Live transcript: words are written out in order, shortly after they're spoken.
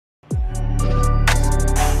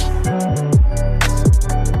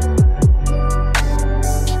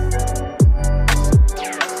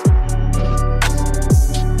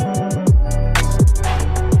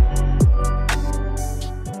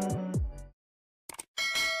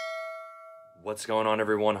What's going on,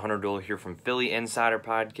 everyone? Hunter Doyle here from Philly Insider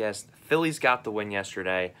Podcast. The Phillies got the win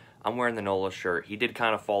yesterday. I'm wearing the Nola shirt. He did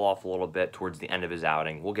kind of fall off a little bit towards the end of his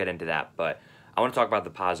outing. We'll get into that, but I want to talk about the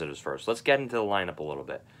positives first. Let's get into the lineup a little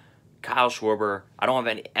bit. Kyle Schwarber, I don't have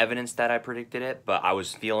any evidence that I predicted it, but I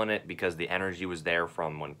was feeling it because the energy was there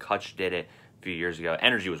from when Kutch did it a few years ago.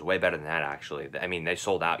 Energy was way better than that, actually. I mean, they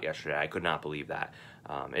sold out yesterday. I could not believe that.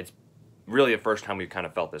 It's really the first time we've kind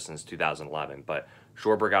of felt this since 2011, but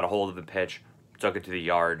Schwarber got a hold of the pitch, took it to the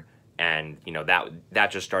yard, and you know that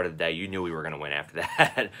just started the day. You knew we were going to win after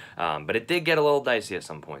that. But it did get a little dicey at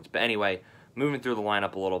some points. But anyway, moving through the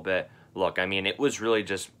lineup a little bit. Look, I mean, it was really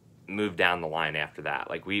just moved down the line after that.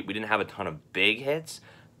 Like we didn't have a ton of big hits,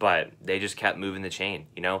 but they just kept moving the chain.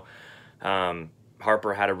 You know,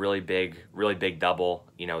 Harper had a really big double,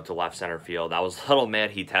 you know, to left center field. I was a little mad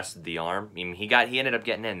he tested the arm. I mean, he ended up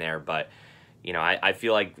getting in there, but you know, I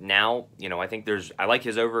feel like now, you know, I like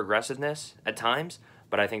his over-aggressiveness at times,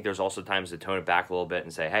 but I think there's also times to tone it back a little bit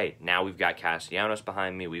and say, hey, now we've got Castellanos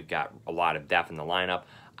behind me. We've got a lot of depth in the lineup.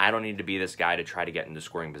 I don't need to be this guy to try to get into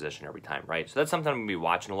scoring position every time, right? So that's something I'm going to be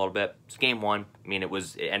watching a little bit. It's game one. I mean, it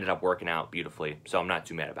ended up working out beautifully, so I'm not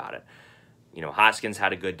too mad about it. You know, Hoskins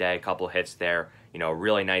had a good day, a couple of hits there. You know, a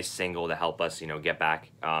really nice single to help us, you know, get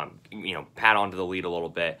back, you know, pat onto the lead a little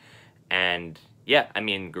bit. And yeah, I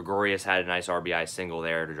mean, Gregorius had a nice RBI single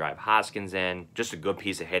there to drive Hoskins in. Just a good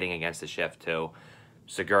piece of hitting against the shift, too.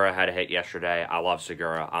 Segura had a hit yesterday. I love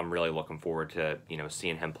Segura. I'm really looking forward to, you know,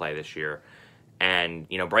 seeing him play this year. And,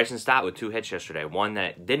 you know, Bryson Stott with 2 hits yesterday. One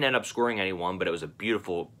that didn't end up scoring anyone, but it was a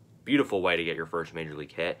beautiful, beautiful way to get your first major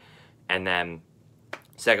league hit. And then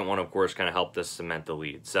second one, of course, kind of helped us cement the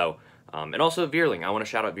lead. So, and also Vierling. I want to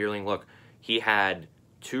shout out Vierling. Look, he had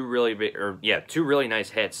two really nice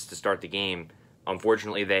hits to start the game.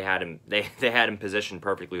 Unfortunately, they had him positioned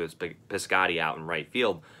perfectly with Piscotty out in right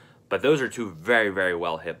field, but those are 2 very, very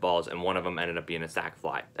well hit balls, and one of them ended up being a sac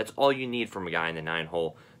fly. That's all you need from a guy in the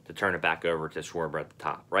 9-hole to turn it back over to Schwarber at the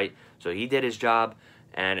top, right? So he did his job,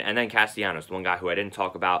 and then Castellanos, the one guy who I didn't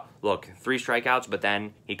talk about. Look, 3 strikeouts, but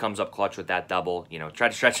then he comes up clutch with that double. You know, tried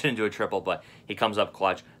to stretch it into a triple, but he comes up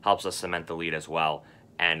clutch, helps us cement the lead as well,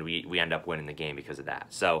 and we end up winning the game because of that.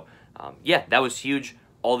 So yeah, that was huge.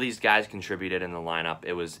 All these guys contributed in the lineup.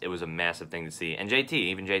 It was a massive thing to see. And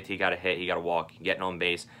even JT got a hit. He got a walk, getting on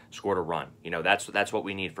base, scored a run. You know, that's what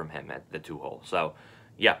we need from him at the 2-hole. So,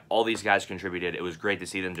 yeah, all these guys contributed. It was great to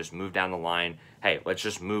see them just move down the line. Hey, let's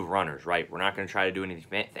just move runners, right? We're not going to try to do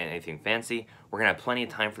anything fancy. We're going to have plenty of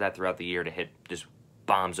time for that throughout the year to hit just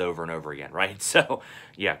bombs over and over again, right? So,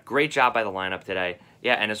 yeah, great job by the lineup today.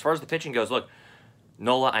 Yeah, and as far as the pitching goes, look,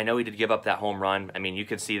 Nola, I know he did give up that home run. I mean, you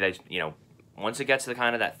could see that, you know, once it gets to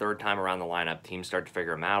kind of that third time around the lineup, teams start to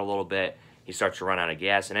figure him out a little bit. He starts to run out of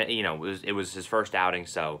gas, and you know, it was his first outing,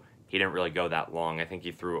 so he didn't really go that long. I think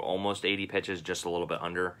he threw almost 80 pitches, just a little bit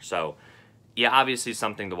under. So, yeah, obviously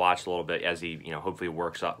something to watch a little bit as he, you know, hopefully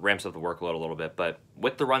ramps up the workload a little bit. But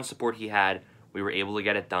with the run support he had, we were able to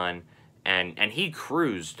get it done, and he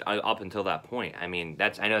cruised up until that point. I mean,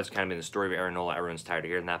 I know that's kind of been the story of Aaron Nola. Everyone's tired of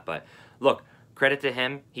hearing that, but look. Credit to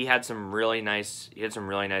him. He had some really nice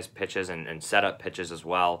pitches and setup pitches as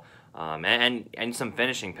well, and some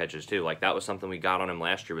finishing pitches too. Like that was something we got on him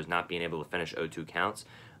last year, was not being able to finish 0-2 counts.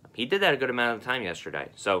 He did that a good amount of the time yesterday.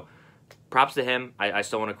 So props to him. I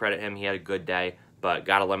still want to credit him. He had a good day, but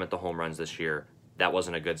got to limit the home runs this year. That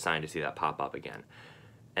wasn't a good sign to see that pop up again.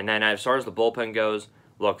 And then as far as the bullpen goes,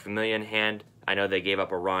 look, Familia in hand. I know they gave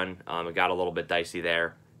up a run. It got a little bit dicey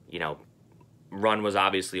there. You know. Run was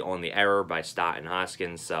obviously on the error by Stott and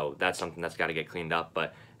Hoskins, so that's something that's got to get cleaned up.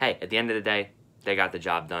 But hey, at the end of the day, they got the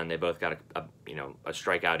job done. They both got a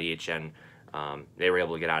strikeout each, and they were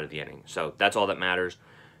able to get out of the inning. So that's all that matters.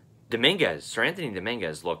 Seranthony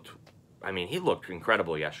Dominguez looked, I mean, he looked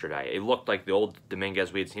incredible yesterday. It looked like the old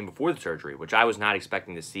Dominguez we had seen before the surgery, which I was not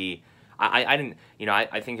expecting to see. I didn't, you know,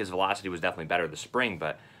 I think his velocity was definitely better this spring,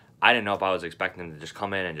 but I didn't know if I was expecting him to just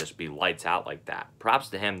come in and just be lights out like that. Props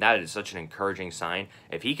to him. That is such an encouraging sign.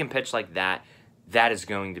 If he can pitch like that, that is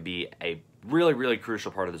going to be a really, really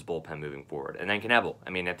crucial part of this bullpen moving forward. And then Knebel.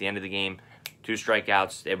 I mean, at the end of the game, 2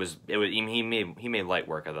 strikeouts. He made light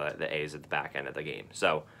work of the A's at the back end of the game.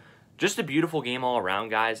 So, just a beautiful game all around,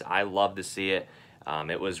 guys. I love to see it.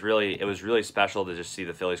 It was really special to just see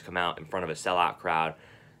the Phillies come out in front of a sellout crowd.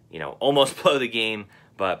 You know, almost blow the game,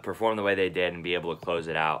 but perform the way they did and be able to close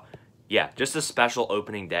it out. Yeah, just a special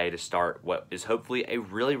opening day to start what is hopefully a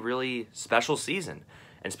really, really special season.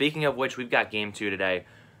 And speaking of which, we've got Game 2 today.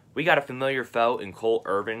 We got a familiar foe in Cole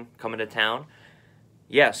Irvin coming to town.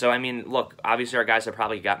 Yeah, so, I mean, look, obviously our guys have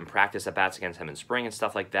probably gotten practice at bats against him in spring and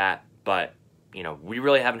stuff like that, but we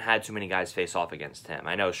really haven't had too many guys face off against him.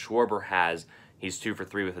 I know Schwarber has. He's 2 for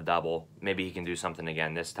 3 with a double. Maybe he can do something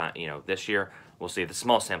again this time, this year. We'll see. The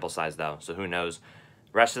small sample size, though, so who knows.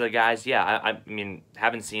 Rest of the guys, yeah, I mean,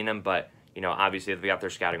 haven't seen them, but, obviously they got their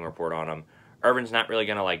scouting report on him. Irvin's not really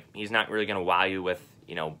going to, he's not really going to wow you with,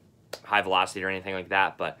 high velocity or anything like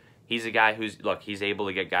that, but he's a guy who's, he's able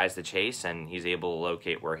to get guys to chase, and he's able to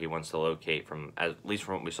locate where he wants to locate at least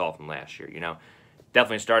from what we saw from last year,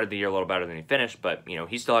 Definitely started the year a little better than he finished, but,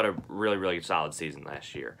 he still had a really, really solid season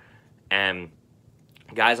last year. And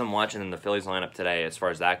guys I'm watching in the Phillies lineup today, as far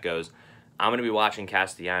as that goes, I'm going to be watching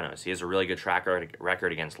Castellanos. He has a really good track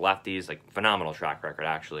record against lefties, phenomenal track record,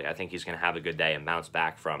 actually. I think he's going to have a good day and bounce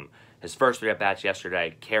back from his first 3 at-bats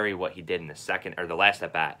yesterday, carry what he did in the last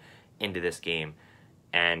at-bat into this game.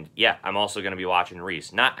 And, yeah, I'm also going to be watching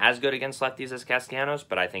Rhys. Not as good against lefties as Castellanos,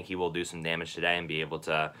 but I think he will do some damage today and be able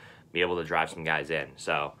to drive some guys in.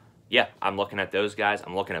 So, yeah, I'm looking at those guys.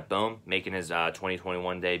 I'm looking at Bohm making his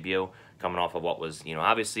 2021 debut, coming off of what was,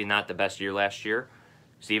 obviously not the best year last year.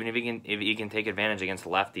 So even if he can take advantage against the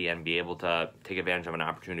lefty and be able to take advantage of an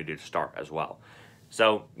opportunity to start as well.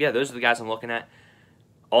 So, yeah, those are the guys I'm looking at.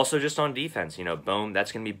 Also, just on defense, Bohm,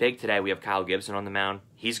 that's going to be big today. We have Kyle Gibson on the mound.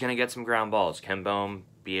 He's going to get some ground balls. Can Bohm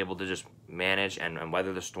be able to just manage and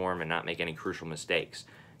weather the storm and not make any crucial mistakes?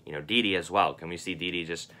 Didi as well. Can we see Didi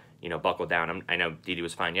just, buckle down? I know Didi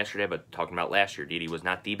was fine yesterday, but talking about last year, Didi was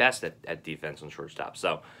not the best at defense on shortstop.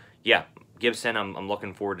 So, yeah, Gibson, I'm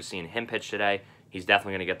looking forward to seeing him pitch today. He's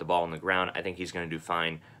definitely going to get the ball on the ground. I think he's going to do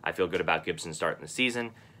fine. I feel good about Gibson starting the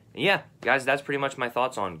season. And yeah, guys, that's pretty much my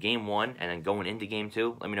thoughts on Game 1 and then going into Game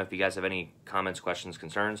 2. Let me know if you guys have any comments, questions,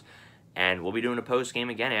 concerns. And we'll be doing a post-game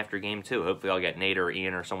again after Game 2. Hopefully I'll get Nate or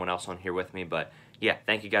Ian or someone else on here with me. But yeah,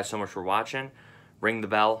 thank you guys so much for watching. Ring the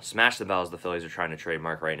bell. Smash the bell, as the Phillies are trying to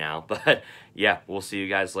trademark right now. But yeah, we'll see you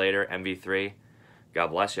guys later. MV3, God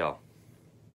bless y'all.